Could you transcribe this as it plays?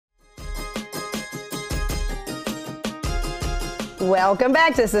Welcome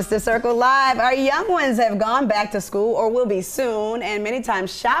back to Sister Circle Live. Our young ones have gone back to school or will be soon, and many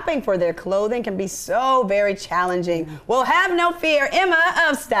times shopping for their clothing can be so very challenging. Well, have no fear. Emma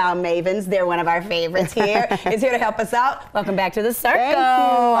of Style Mavens, they're one of our favorites here, is here to help us out. Welcome back to the circle. Thank you.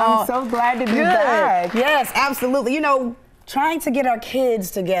 I'm so glad to be back. Yes, absolutely. You know, trying to get our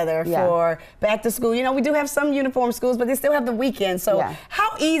kids together for back to school. You know, we do have some uniform schools, but they still have the weekend. So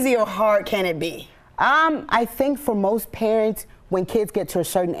how easy or hard can it be? I think for most parents, when kids get to a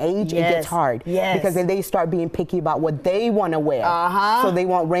certain age, it gets hard. Because then they start being picky about what they want to wear. So they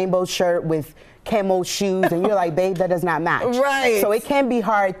want rainbow shirt with camo shoes, and you're like, babe, that does not match. So it can be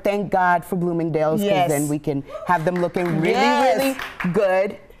hard. Thank God for Bloomingdale's, because then we can have them looking really, really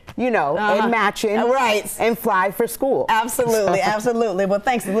good, you know, and matching, and fly for school. Absolutely, absolutely. Well,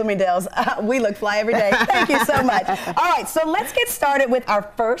 thanks to Bloomingdale's. We look fly every day. Thank you so much. All right, so let's get started with our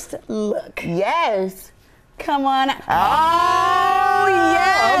first look. Yes. Come on. Oh,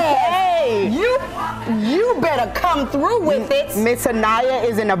 yeah. Okay. You better come through with it. Miss Anaya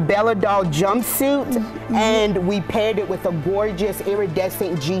is in a Bella Doll jumpsuit, and we paired it with a gorgeous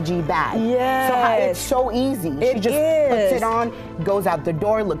iridescent GG bag. So it's so easy. She just puts it on, goes out the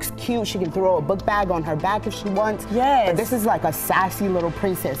door, looks cute. She can throw a book bag on her back if she wants. But this is like a sassy little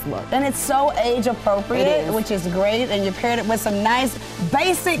princess look. And it's so age appropriate, which is great. And you paired it with some nice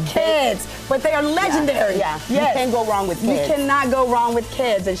basic kids, but they are legendary. You can't go wrong with kids. You cannot go wrong with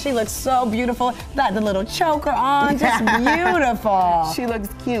kids. And she looks so beautiful. Got the little choker on, just beautiful. She looks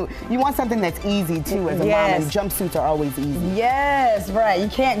cute. You want something that's easy too as a mom, and jumpsuits are always easy. Yes, right. You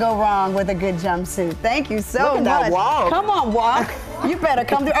can't go wrong with a good jumpsuit. Thank you so much. That walk. Come on, walk. You better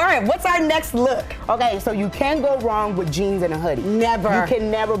come through. All right, what's our next look? Okay, so you can't go wrong with jeans and a hoodie. Never. You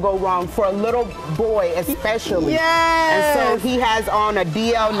can never go wrong, for a little boy especially. Yes. And so he has on a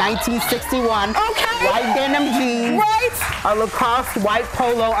DL 1961 white denim jeans, a Lacoste white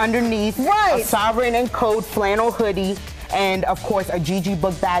polo underneath, a Sovereign and Code flannel hoodie, and of course a GG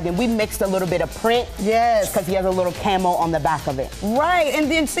book bag, and we mixed a little bit of print. Because he has a little camo on the back of it.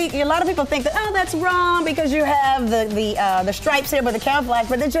 And then see, a lot of people think that, oh, that's wrong because you have the stripes here with the camouflage,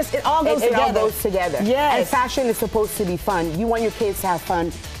 but it all goes together. It all goes together. And fashion is supposed to be fun. You want your kids to have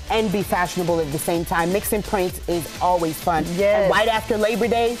fun and be fashionable at the same time. Mixing prints is always fun. And right after Labor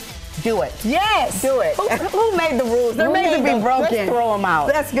Day, do it. Do it. Who made the rules? They're made to be broken. Let's throw them out.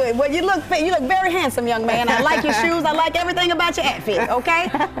 That's good. Well, you look very handsome, young man. I like your shoes. I like everything about your outfit, okay?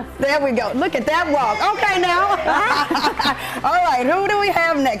 There we go. Look at that walk. Okay, now. All right, who do we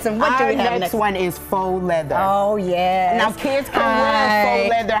have next? And what do we have next? Our next one is faux leather. Oh, yes. Now, kids can wear faux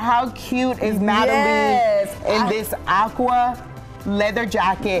leather. How cute is Madeline in this aqua leather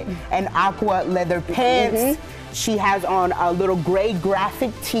jacket and aqua leather pants? She has on a little gray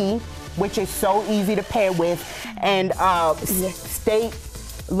graphic tee, which is so easy to pair with, and state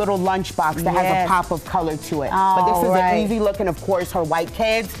little lunchbox that has a pop of color to it. But this is an easy look, and of course her white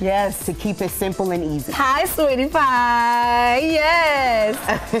kids, to keep it simple and easy. Hi, sweetie pie. Yes.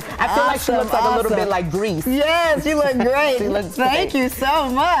 I feel like she looks like a little bit like Grease. Yes, you look great. She looks Thank you so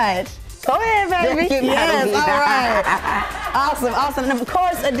much. Go ahead, baby. Yes, all right. Awesome. And of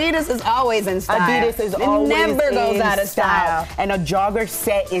course, Adidas is always in style. Adidas is always never goes out of style. And a jogger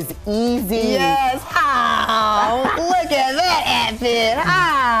set is easy. Yes. Oh, look at that outfit.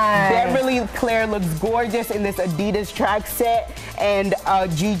 Hi. Beverly Claire looks gorgeous in this Adidas track set and a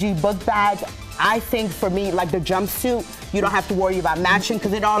GG book bag. I think for me, like the jumpsuit, you don't have to worry about matching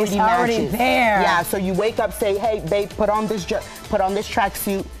because it already matches. It's already there. Yeah, so you wake up, say, hey, babe, put on this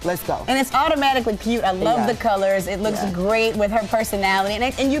tracksuit, let's go. And it's automatically cute. I love the colors. It looks great with her personality.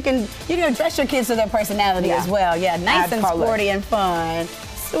 And you can dress your kids to their personality as well. Yeah, nice and sporty and fun.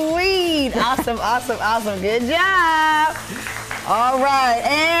 Sweet. Awesome. Good job. All right,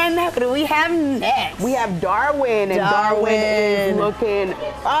 and who do we have next? We have Darwin, and Darwin is looking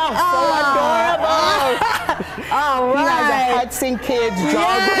so adorable. All right. He has a Hudson Kids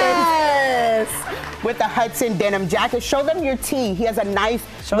joggers with a Hudson denim jacket. Show them your tee. He has a nice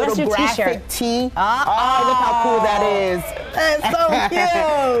little graphic tee. Look how cool that is. That's so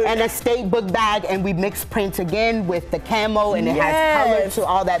cute. And a state book bag, and we mix prints again with the camo, and it has color to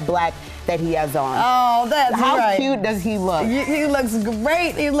all that black that he has on. Oh, that's How cute does he look? He looks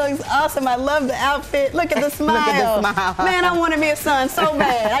great. He looks awesome. I love the outfit. Look at the smile. Look at the smile. Man, I wanted me a son so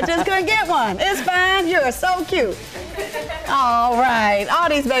bad. I just couldn't get one. It's fine. You're so cute. All right. All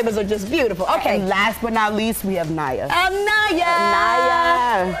these babies are just beautiful. Okay. And last but not least, we have Naya. Naya.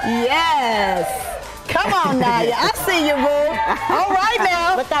 Naya. Yes. Come on, Naya. I see you, boo. All right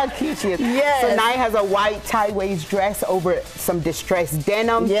now. Look how cute she is. Yes. So Naya has a white tie-waist dress over some distressed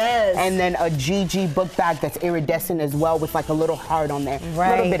denim. Yes. And then a GG book bag that's iridescent as well with like a little heart on there.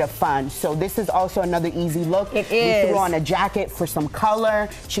 Right. A little bit of fun. So this is also another easy look. It is. We threw on a jacket for some color.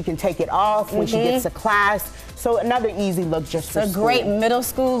 She can take it off when she gets to class. So another easy look just for It's a school. great middle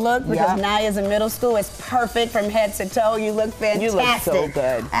school look because Naya's in middle school. It's perfect from head to toe. You look fantastic. You look so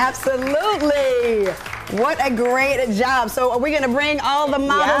good. Absolutely. What a great job. So are we going to bring all the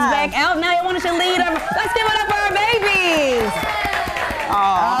models back out? Naya, why don't you lead them? Let's give it up for our babies.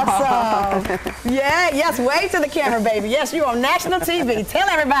 Awesome. Yeah, yes, wave to the camera, baby. Yes, you're on national TV. Tell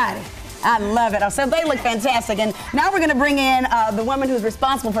everybody. I love it. So they look fantastic. And now we're going to bring in the woman who's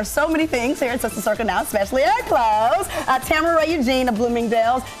responsible for so many things here at Sister Circle now, especially our clothes, Tamara Eugene of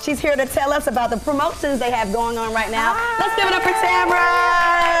Bloomingdale's. She's here to tell us about the promotions they have going on right now. Let's give it up for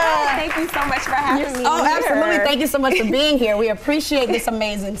Tamara. Thank you so much for having me. Oh, absolutely. Thank you so much for being here. We appreciate this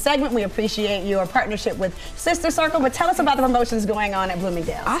amazing segment. We appreciate your partnership with Sister Circle. But tell us about the promotions going on at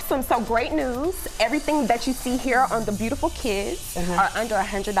Bloomingdale's. Awesome. So great news. Everything that you see here on the beautiful kids are under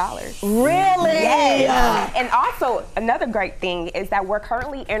 $100. Really? Yes. And also, another great thing is that we're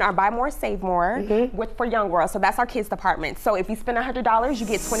currently in our Buy More, Save More for Young World. So that's our kids department. So if you spend $100, you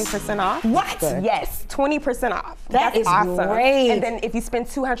get 20% off. What? Yes, 20% off. That's is awesome. Great. And then if you spend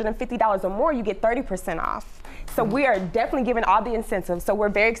 $250 or more, you get 30% off. So we are definitely giving all the incentives. So we're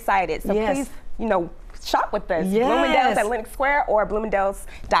very excited. So please, you know, shop with us. Yes. Bloomingdale's at Lenox Square or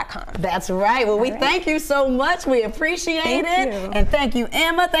bloomingdales.com. That's right. Well, we thank you so much. We appreciate it. And thank you,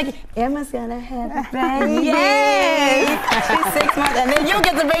 Emma. Thank you. Emma's gonna have a baby. Yay! She's 6 months, and then you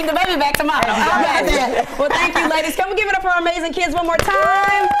get to bring the baby back tomorrow. Well, thank you, ladies. Can we give it up for our amazing kids one more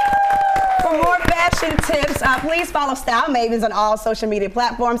time? For more fashion tips, please follow Style Mavens on all social media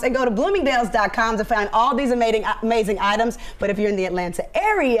platforms and go to bloomingdales.com to find all these amazing items. But if you're in the Atlanta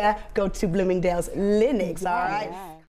area, go to Bloomingdale's Lenox, all right?